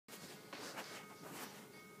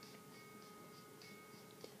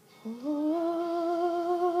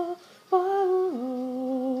Oh, oh,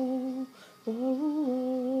 oh,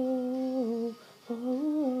 oh,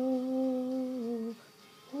 oh,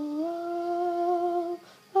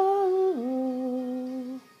 oh,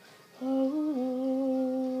 oh,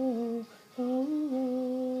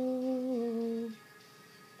 oh.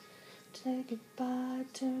 Say goodbye,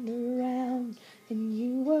 turned around, and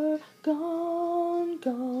you were gone,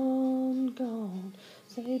 gone, gone.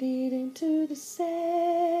 Faded into the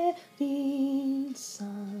setting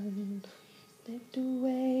sun. Slipped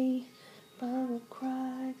away, but I will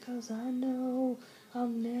cry, 'cause I know I'll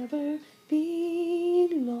never be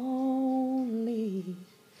lonely.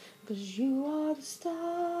 'Cause you are the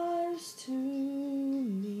stars to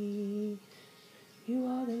me. You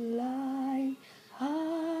are the light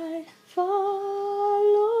I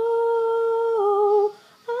follow.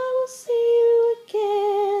 I will see you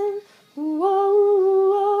again. Whoa,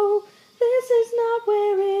 whoa, this is not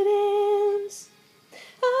where it ends.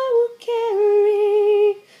 I will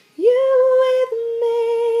carry you with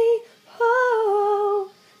me,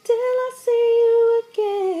 oh, till I see you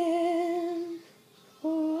again.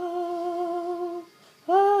 Oh,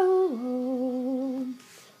 oh,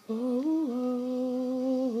 oh, oh,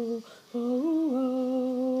 oh, oh,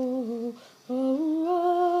 oh,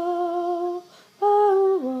 oh,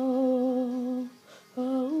 oh, oh,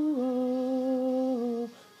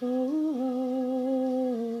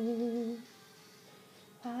 oh.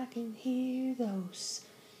 I can hear those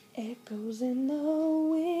echoes in the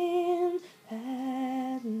wind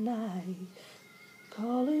at night,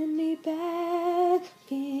 calling me back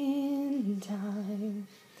in time,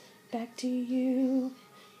 back to you,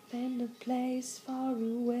 and a place far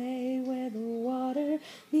away where the water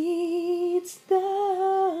meets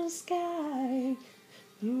the sky.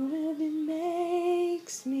 Your ribbon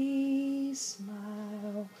makes me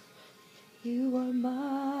smile. You are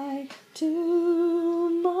my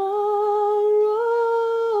tomorrow.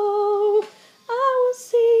 I will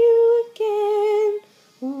see you again.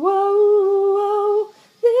 Whoa, whoa,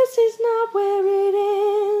 this is not where it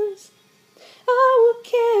ends. I will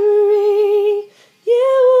carry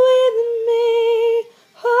you with me,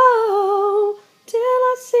 oh, till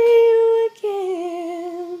I see you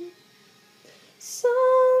again.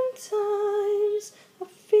 Sometimes I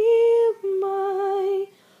feel my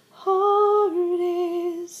heart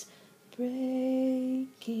is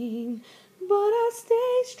breaking, but I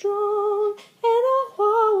stay strong and I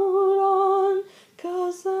hold on,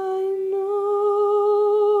 'cause I know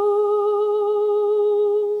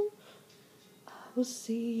I will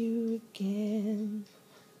see you again.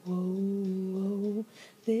 Whoa, whoa,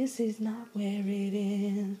 this is not where it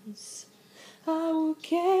ends.